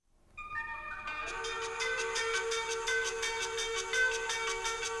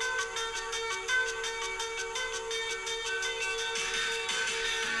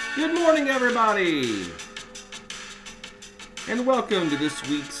Good morning, everybody, and welcome to this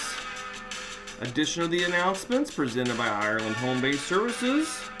week's edition of the announcements presented by Ireland Home-Based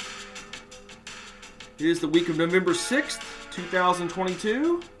Services. It is the week of November 6th,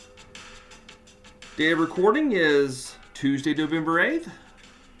 2022. Day of recording is Tuesday, November 8th.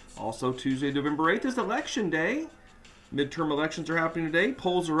 Also, Tuesday, November 8th is Election Day. Midterm elections are happening today.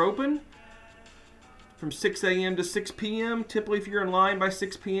 Polls are open from 6 a.m. to 6 p.m. Typically, if you're in line by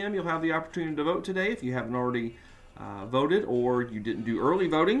 6 p.m., you'll have the opportunity to vote today if you haven't already voted or you didn't do early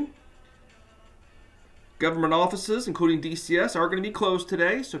voting. Government offices, including DCS, are going to be closed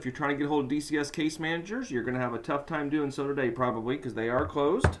today. So if you're trying to get a hold of DCS case managers, you're going to have a tough time doing so today probably because they are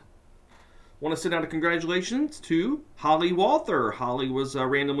closed. Want to send out a congratulations to Holly Walther. Holly was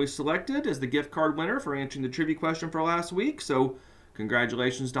randomly selected as the gift card winner for answering the trivia question for last week. So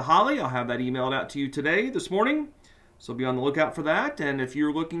congratulations to Holly. I'll have that emailed out to you this morning. So be on the lookout for that. And if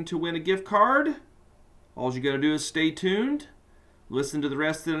you're looking to win a gift card, all you got to do is stay tuned. Listen to the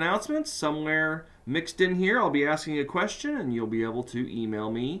rest of the announcements. Somewhere mixed in here, I'll be asking a question and you'll be able to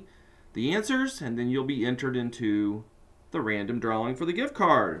email me the answers. And then you'll be entered into the random drawing for the gift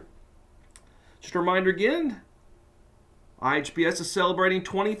card. Just a reminder again, IHBS is celebrating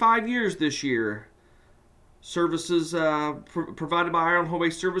 25 years this year. Services provided by Ireland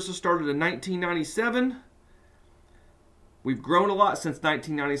Home-Based Services started in 1997. We've grown a lot since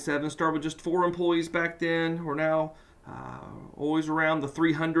 1997. Started with just 4 employees back then. We're now always around the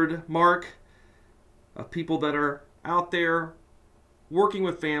 300 mark of people that are out there working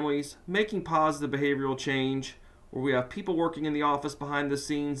with families, making positive behavioral change, where we have people working in the office behind the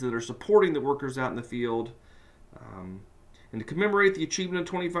scenes that are supporting the workers out in the field. And to commemorate the achievement of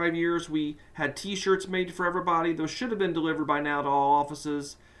 25 years, we had t-shirts made for everybody. Those should have been delivered by now to all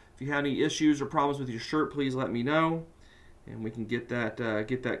offices. If you have any issues or problems with your shirt, please let me know. And we can get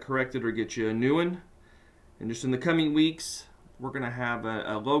that corrected or get you a new one. And just in the coming weeks, we're going to have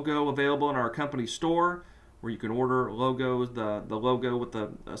a logo available in our company store where you can order logos, the logo with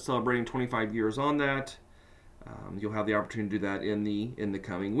the celebrating 25 years on that. You'll have the opportunity to do that in the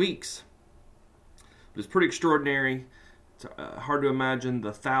coming weeks. But it's pretty extraordinary. It's hard to imagine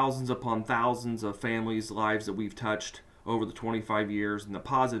the thousands upon thousands of families' lives that we've touched over the 25 years and the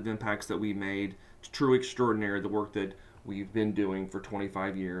positive impacts that we made. It's truly extraordinary, the work that we've been doing for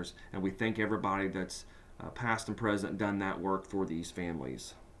 25 years. And we thank everybody that's past and present done that work for these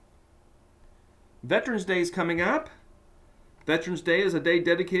families. Veterans Day is coming up. Veterans Day is a day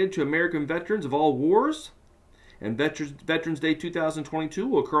dedicated to American veterans of all wars. And Veterans Day 2022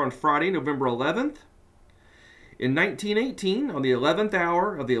 will occur on Friday, November 11th. In 1918, on the 11th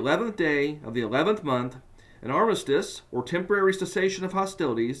hour of the 11th day of the 11th month, an armistice, or temporary cessation of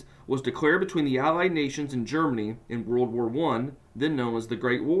hostilities, was declared between the Allied nations and Germany in World War I, then known as the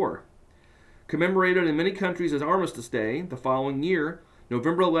Great War. Commemorated in many countries as Armistice Day, the following year,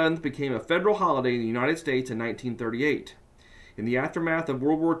 November 11th became a federal holiday in the United States in 1938. In the aftermath of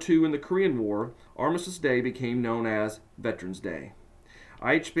World War II and the Korean War, Armistice Day became known as Veterans Day.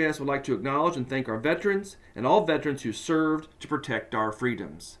 IHBS would like to acknowledge and thank our veterans and all veterans who served to protect our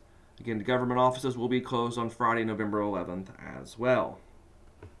freedoms. Again, the government offices will be closed on Friday, November 11th as well.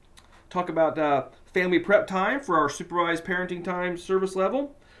 Talk about family prep time for our supervised parenting time service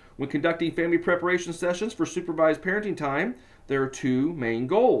level. When conducting family preparation sessions for supervised parenting time, there are 2 main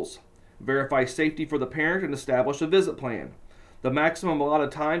goals. Verify safety for the parent and establish a visit plan. The maximum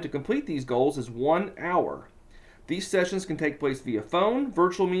allotted time to complete these goals is 1 hour. These sessions can take place via phone,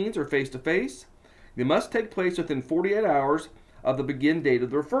 virtual means, or face-to-face. They must take place within 48 hours of the begin date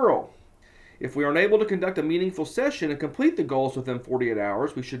of the referral. If we are unable to conduct a meaningful session and complete the goals within 48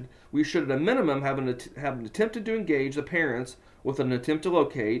 hours, we should at a minimum have attempted to engage the parents with an attempt to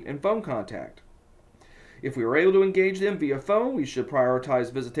locate and phone contact. If we are able to engage them via phone, we should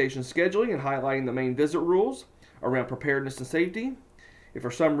prioritize visitation scheduling and highlighting the main visit rules around preparedness and safety. If for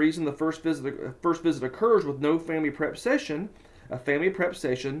some reason the first visit occurs with no family prep session, a family prep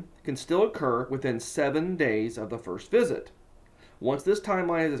session can still occur within 7 days of the first visit. Once this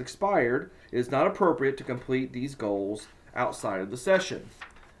timeline has expired, it is not appropriate to complete these goals outside of the session.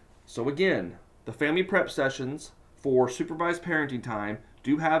 So again, the family prep sessions for supervised parenting time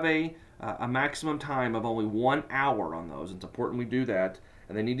do have a maximum time of only 1 hour on those. It's important we do that,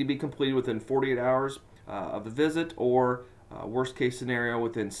 and they need to be completed within 48 hours of the visit, or worst case scenario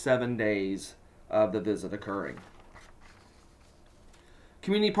within 7 days of the visit occurring.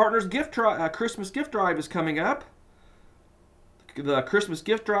 Community Partners Christmas gift drive is coming up. The Christmas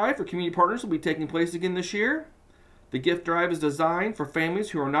gift drive for Community Partners will be taking place again this year. The gift drive is designed for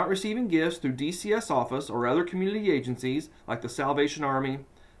families who are not receiving gifts through DCS office or other community agencies like the Salvation Army,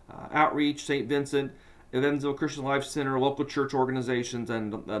 Outreach, St. Vincent, Evansville Christian Life Center, local church organizations,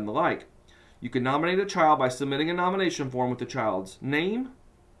 and the like. You can nominate a child by submitting a nomination form with the child's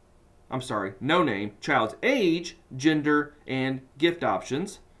child's age, gender, and gift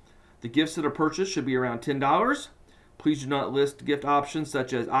options. The gifts that are purchased should be around $10. Please do not list gift options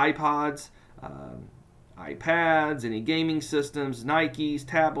such as iPods, iPads, any gaming systems, Nikes,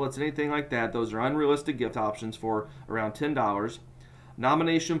 tablets, anything like that. Those are unrealistic gift options for around $10.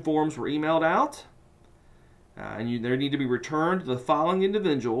 Nomination forms were emailed out, and they need to be returned to the following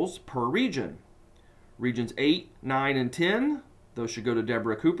individuals per region. Regions 8, 9, and 10, those should go to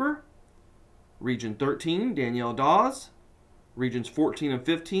Deborah Cooper. Region 13, Danielle Dawes. Regions 14 and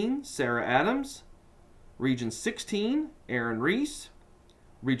 15, Sarah Adams. Region 16, Aaron Reese.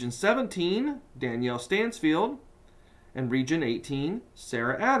 Region 17, Danielle Stansfield. And Region 18,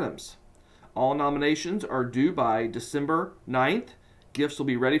 Sarah Adams. All nominations are due by December 9th. Gifts will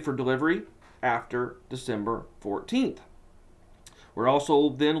be ready for delivery after December 14th. We're also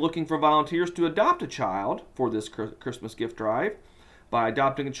then looking for volunteers to adopt a child for this Christmas gift drive. By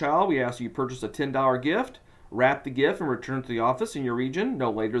adopting a child, we ask you purchase a $10 gift, wrap the gift, and return it to the office in your region no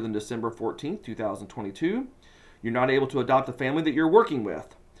later than December 14th, 2022. You're not able to adopt a family that you're working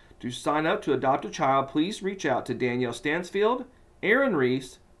with. To sign up to adopt a child, please reach out to Danielle Stansfield, Aaron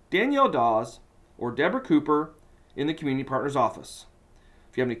Reese, Danielle Dawes, or Deborah Cooper in the Community Partners office.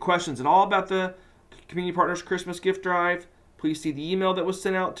 If you have any questions at all about the Community Partners Christmas gift drive, please see the email that was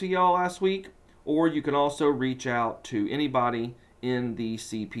sent out to y'all last week, or you can also reach out to anybody in the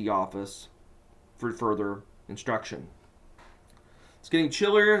CP office for further instruction. It's getting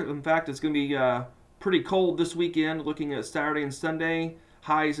chillier. In fact, it's going to be pretty cold this weekend. Looking at Saturday and Sunday,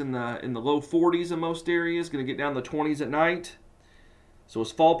 highs in the low 40s in most areas. Going to get down to the 20s at night. So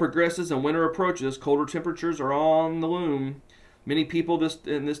as fall progresses and winter approaches, colder temperatures are on the loom. Many people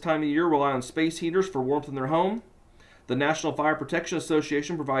in this time of year rely on space heaters for warmth in their home. The National Fire Protection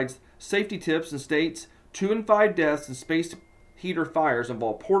Association provides safety tips and states 2 in 5 deaths in space heater fires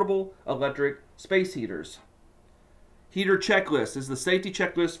involve portable electric space heaters. Heater checklist is the safety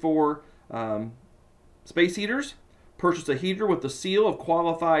checklist for space heaters. Purchase a heater with the seal of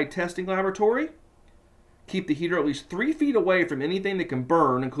qualified testing laboratory. Keep the heater at least 3 feet away from anything that can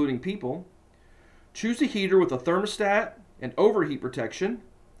burn, including people. Choose a heater with a thermostat and overheat protection.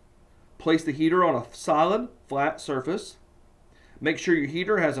 Place the heater on a solid, flat surface. Make sure your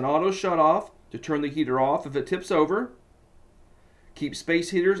heater has an auto shut-off to turn the heater off if it tips over. Keep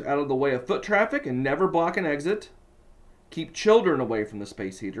space heaters out of the way of foot traffic and never block an exit. Keep children away from the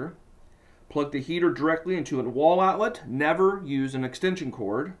space heater. Plug the heater directly into a wall outlet. Never use an extension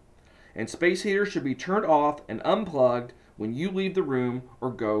cord. And space heaters should be turned off and unplugged when you leave the room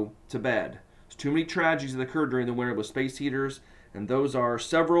or go to bed. There's too many tragedies that occur during the winter with space heaters, and those are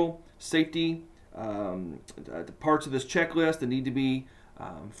several safety parts of this checklist that need to be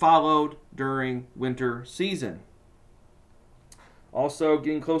followed during winter season. Also,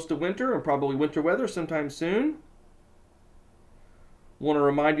 getting close to winter and probably winter weather sometime soon. Want to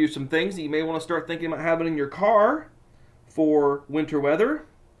remind you of some things that you may want to start thinking about having in your car for winter weather.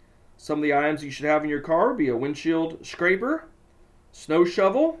 Some of the items you should have in your car would be a windshield scraper, snow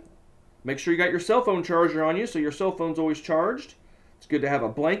shovel. Make sure you got your cell phone charger on you so your cell phone's always charged. It's good to have a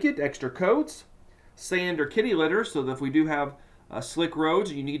blanket, extra coats, sand or kitty litter so that if we do have slick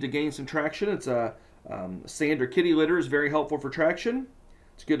roads and you need to gain some traction, it's a sand or kitty litter is very helpful for traction.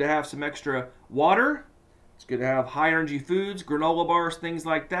 It's good to have some extra water. It's good to have high energy foods, granola bars, things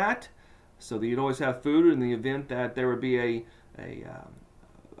like that, so that you'd always have food in the event that there would be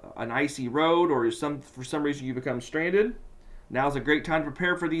an icy road or for some reason you become stranded. Now's a great time to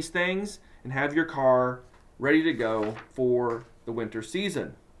prepare for these things and have your car ready to go for the winter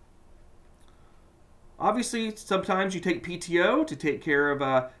season. Obviously, sometimes you take PTO to take care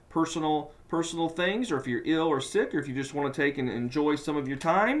of personal things, or if you're ill or sick, or if you just want to take and enjoy some of your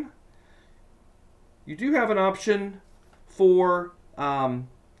time. You do have an option for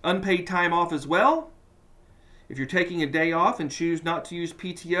unpaid time off as well. If you're taking a day off and choose not to use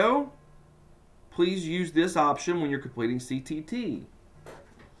PTO, please use this option when you're completing CTT.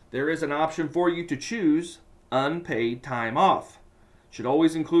 There is an option for you to choose unpaid time off. It should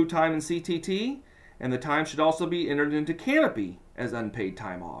always include time in CTT, and the time should also be entered into Canopy as unpaid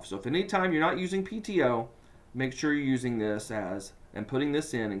time off. So if any time you're not using PTO, make sure you're using this and putting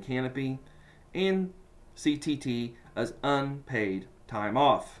this in Canopy and CTT as unpaid time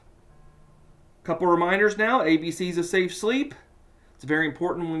off. Couple reminders now. ABCs of safe sleep. It's very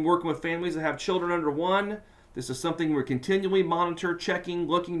important when working with families that have children under 1. This is something we're continually monitor, checking,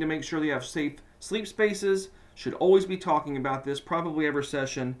 looking to make sure they have safe sleep spaces should always be talking about this, probably every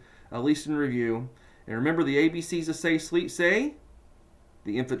session, at least in review. And remember, the ABCs of safe sleep say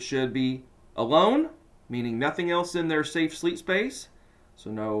the infant should be alone, meaning nothing else in their safe sleep space. So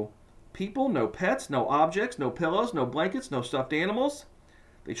no people, no pets, no objects, no pillows, no blankets, no stuffed animals.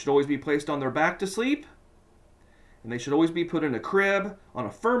 They should always be placed on their back to sleep. And they should always be put in a crib, on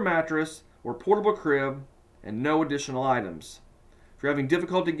a firm mattress, or portable crib, and no additional items. If you're having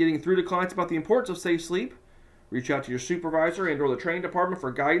difficulty getting through to clients about the importance of safe sleep, reach out to your supervisor and or the training department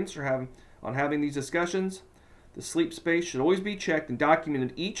for guidance on having these discussions. The sleep space should always be checked and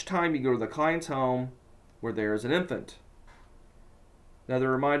documented each time you go to the client's home where there is an infant.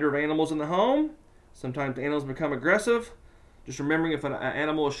 Another reminder of animals in the home. Sometimes animals become aggressive. Just remembering if an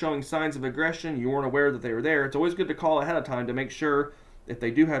animal is showing signs of aggression, you weren't aware that they were there. It's always good to call ahead of time to make sure if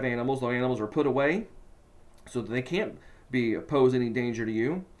they do have animals, those animals are put away so that they can't pose any danger to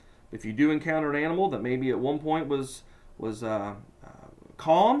you. If you do encounter an animal that maybe at one point was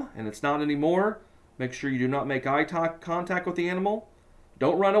calm and it's not anymore, make sure you do not make eye contact with the animal.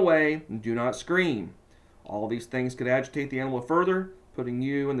 Don't run away and do not scream. All these things could agitate the animal further, putting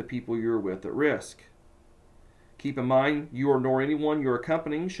you and the people you're with at risk. Keep in mind, you or nor anyone you're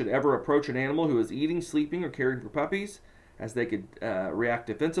accompanying should ever approach an animal who is eating, sleeping, or caring for puppies, as they could react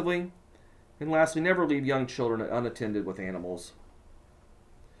defensively. And lastly, never leave young children unattended with animals.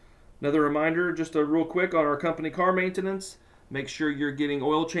 Another reminder, just a real quick on our company car maintenance. Make sure you're getting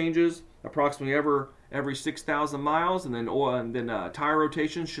oil changes approximately every 6,000 miles, and then tire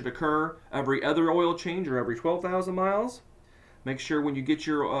rotations should occur every other oil change or every 12,000 miles. Make sure when you get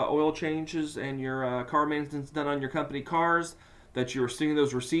your oil changes and your car maintenance done on your company cars that you're sending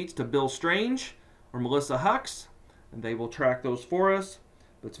those receipts to Bill Strange or Melissa Hux, and they will track those for us.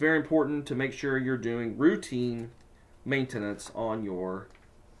 But it's very important to make sure you're doing routine maintenance on your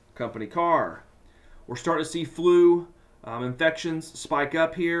company car. We're starting to see flu infections spike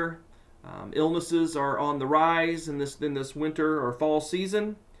up here. Illnesses are on the rise in this winter or fall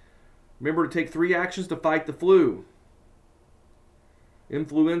season. Remember to take 3 actions to fight the flu.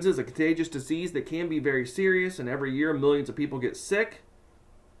 Influenza is a contagious disease that can be very serious, and every year millions of people get sick.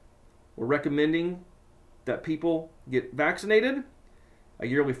 We're recommending that people get vaccinated. A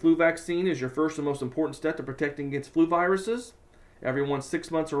yearly flu vaccine is your first and most important step to protecting against flu viruses. Everyone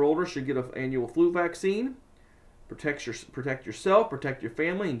 6 months or older should get an annual flu vaccine. Protect yourself, protect your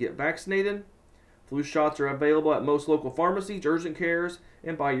family, and get vaccinated. Flu shots are available at most local pharmacies, urgent cares,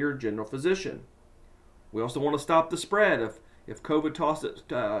 and by your general physician. We also want to stop the spread. If COVID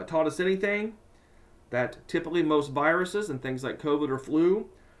taught us anything, that typically most viruses and things like COVID or flu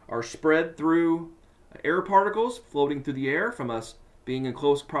are spread through air particles floating through the air from us being in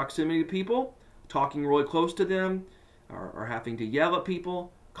close proximity to people, talking really close to them, or having to yell at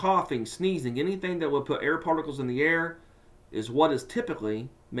people, coughing, sneezing, anything that will put air particles in the air is what is typically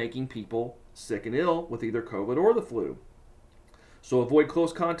making people sick and ill with either COVID or the flu. So avoid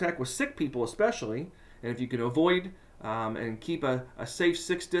close contact with sick people especially, and if you can avoid and keep a safe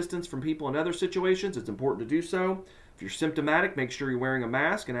 6 distance from people in other situations, it's important to do so. If you're symptomatic, make sure you're wearing a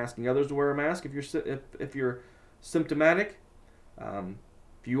mask and asking others to wear a mask if you're symptomatic.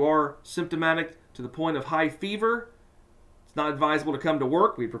 If you are symptomatic to the point of high fever, it's not advisable to come to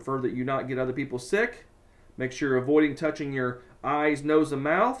work. We prefer that you not get other people sick. Make sure you're avoiding touching your eyes, nose, and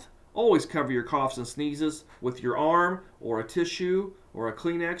mouth. Always cover your coughs and sneezes with your arm or a tissue or a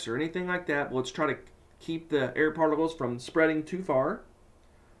Kleenex or anything like that. Let's try to keep the air particles from spreading too far.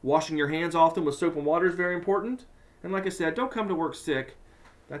 Washing your hands often with soap and water is very important. And like I said, don't come to work sick.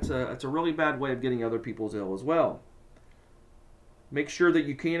 That's a really bad way of getting other people ill as well. Make sure that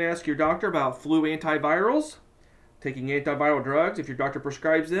you can ask your doctor about flu antivirals. Taking antiviral drugs, if your doctor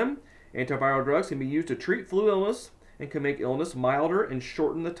prescribes them, antiviral drugs can be used to treat flu illness and can make illness milder and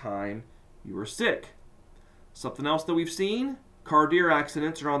shorten the time you are sick. Something else that we've seen, car deer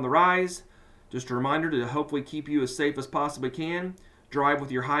accidents are on the rise. Just a reminder to hopefully keep you as safe as possibly can. Drive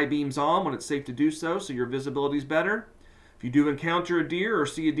with your high beams on when it's safe to do so your visibility is better. If you do encounter a deer or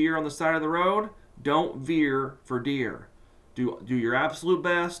see a deer on the side of the road, don't veer for deer. Do your absolute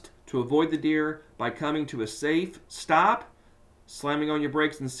best to avoid the deer by coming to a safe stop. Slamming on your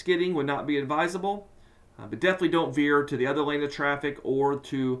brakes and skidding would not be advisable. But definitely don't veer to the other lane of traffic or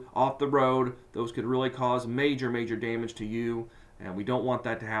to off the road. Those could really cause major damage to you, and we don't want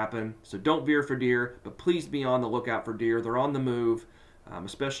that to happen. So don't veer for deer, but please be on the lookout for deer. They're on the move,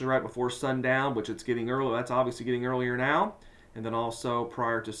 especially right before sundown, which it's getting early. That's obviously getting earlier now. And then also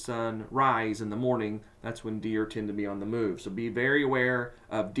prior to sunrise in the morning, that's when deer tend to be on the move. So be very aware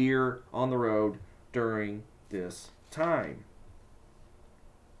of deer on the road during this time.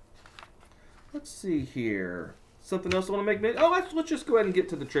 Let's see here. Something else I want to make? Oh, let's just go ahead and get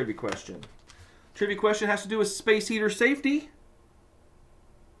to the trivia question. Trivia question has to do with space heater safety.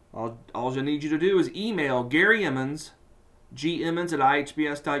 All I need you to do is email Gary Emmons,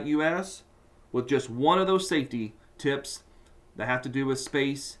 gemmons@ihbs.us, with just one of those safety tips that have to do with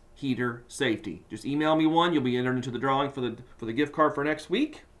space heater safety. Just email me one. You'll be entered into the drawing for the gift card for next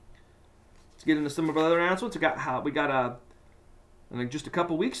week. Let's get into some of our other announcements. We got in just a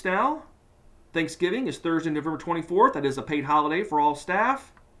couple weeks now. Thanksgiving is Thursday, November 24th. That is a paid holiday for all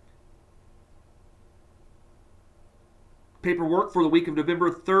staff. Paperwork for the week of November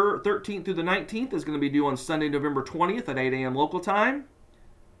 13th through the 19th is going to be due on Sunday, November 20th at 8 a.m. local time.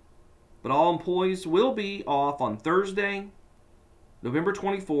 But all employees will be off on Thursday, November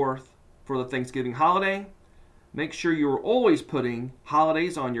 24th for the Thanksgiving holiday. Make sure you're always putting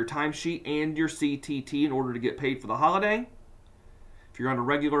holidays on your timesheet and your CTT in order to get paid for the holiday. If you're on a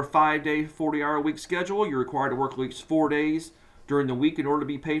regular 5-day, 40-hour-a-week schedule, you're required to work at least 4 days during the week in order to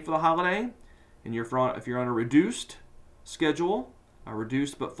be paid for the holiday. And if you're on a reduced schedule, a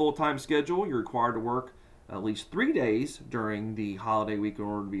reduced but full-time schedule, you're required to work at least 3 days during the holiday week in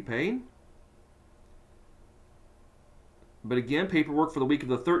order to be paid. But again, paperwork for the week of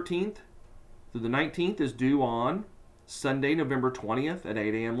the 13th through the 19th is due on Sunday, November 20th at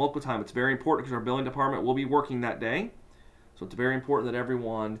 8 a.m. local time. It's very important because our billing department will be working that day. So it's very important that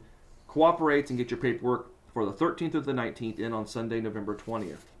everyone cooperates and get your paperwork for the 13th through the 19th in on Sunday, November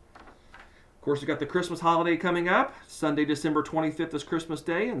 20th. Of course, we've got the Christmas holiday coming up. Sunday, December 25th is Christmas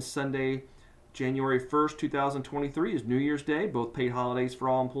Day, and Sunday, January 1st, 2023 is New Year's Day, both paid holidays for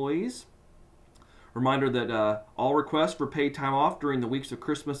all employees. Reminder that all requests for paid time off during the weeks of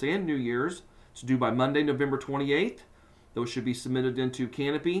Christmas and New Year's is due by Monday, November 28th. Those should be submitted into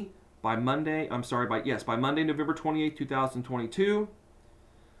Canopy by Monday, November 28th, 2022.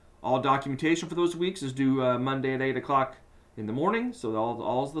 All documentation for those weeks is due Monday at 8 o'clock in the morning, so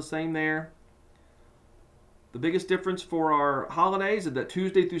all's the same there. The biggest difference for our holidays is that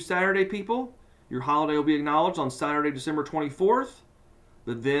Tuesday through Saturday, people, your holiday will be acknowledged on Saturday, December 24th.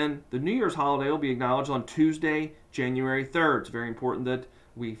 But then the New Year's holiday will be acknowledged on Tuesday, January 3rd. It's very important that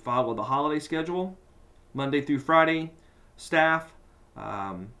we follow the holiday schedule. Monday through Friday, staff,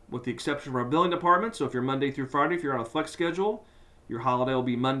 with the exception of our billing department. So if you're Monday through Friday, if you're on a flex schedule, your holiday will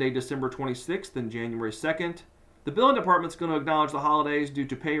be Monday, December 26th and January 2nd. The billing department's going to acknowledge the holidays due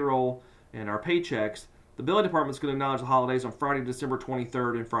to payroll and our paychecks. The billing department's going to acknowledge the holidays on Friday, December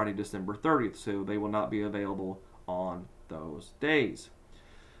 23rd and Friday, December 30th. So they will not be available on those days.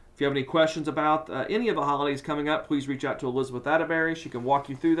 If you have any questions about any of the holidays coming up, please reach out to Elizabeth Atterbury. She can walk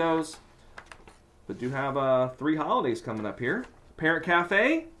you through those. But do have 3 holidays coming up here. Parent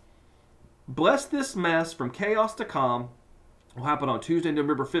Cafe, Bless This Mess from Chaos to Calm, will happen on Tuesday,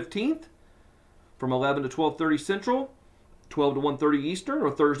 November 15th from 11 to 12:30 Central, 12 to 1:30 Eastern,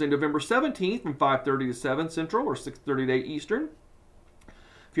 or Thursday, November 17th from 5:30 to 7 Central, or 6:30 to 8 Eastern.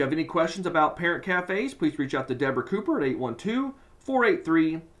 If you have any questions about Parent Cafes, please reach out to Deborah Cooper at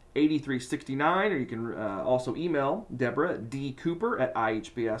 812-483-8369, or you can also email Deborah at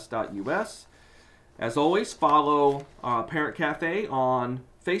dcooper@ihbs.us. As always, follow Parent Cafe on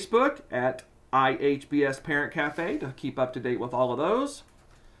Facebook at IHBS Parent Cafe to keep up to date with all of those.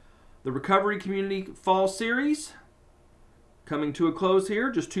 The Recovery Community Fall Series coming to a close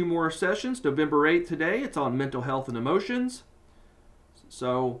here. Just 2 more sessions. November 8th today. It's on mental health and emotions.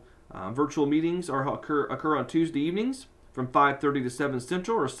 So virtual meetings occur on Tuesday evenings from 5:30 to 7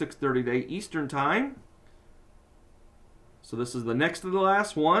 Central, or 6:30 to 8 Eastern Time. So this is the next to the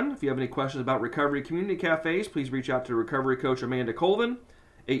last one. If you have any questions about Recovery Community Cafes, please reach out to Recovery Coach Amanda Colvin,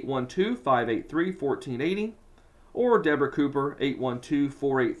 812-583-1480, or Deborah Cooper,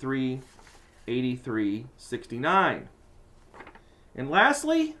 812-483-8369. And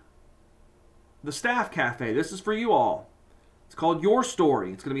lastly, the Staff Cafe. This is for you all. It's called Your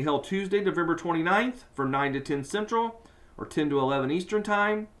Story. It's going to be held Tuesday, November 29th from 9 to 10 Central, or 10 to 11 Eastern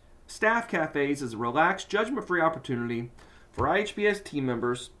Time. Staff Cafes is a relaxed, judgment-free opportunity for IHBS team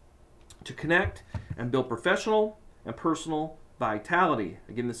members to connect and build professional and personal vitality.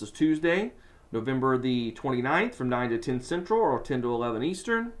 Again, this is Tuesday, November the 29th from 9 to 10 Central, or 10 to 11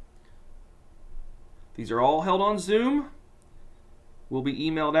 Eastern. These are all held on Zoom. Will be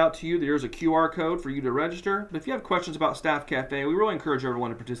emailed out to you. There's a QR code for you to register. But if you have questions about Staff Cafe, we really encourage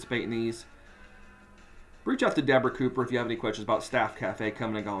everyone to participate in these. Reach out to Deborah Cooper if you have any questions about Staff Cafe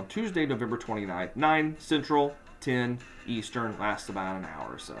coming on Tuesday, November 29th, 9 Central, 10 Eastern. Lasts about an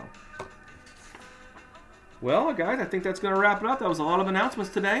hour or so. Well, guys, I think that's going to wrap it up. That was a lot of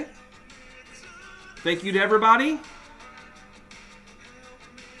announcements today. Thank you to everybody.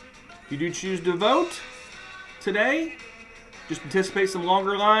 If you do choose to vote today, just anticipate some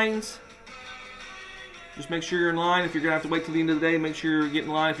longer lines. Just make sure you're in line. If you're going to have to wait till the end of the day, make sure you're getting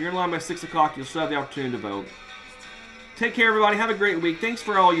in line. If you're in line by 6 o'clock, you'll still have the opportunity to vote. Take care, everybody. Have a great week. Thanks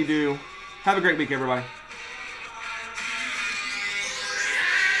for all you do. Have a great week, everybody.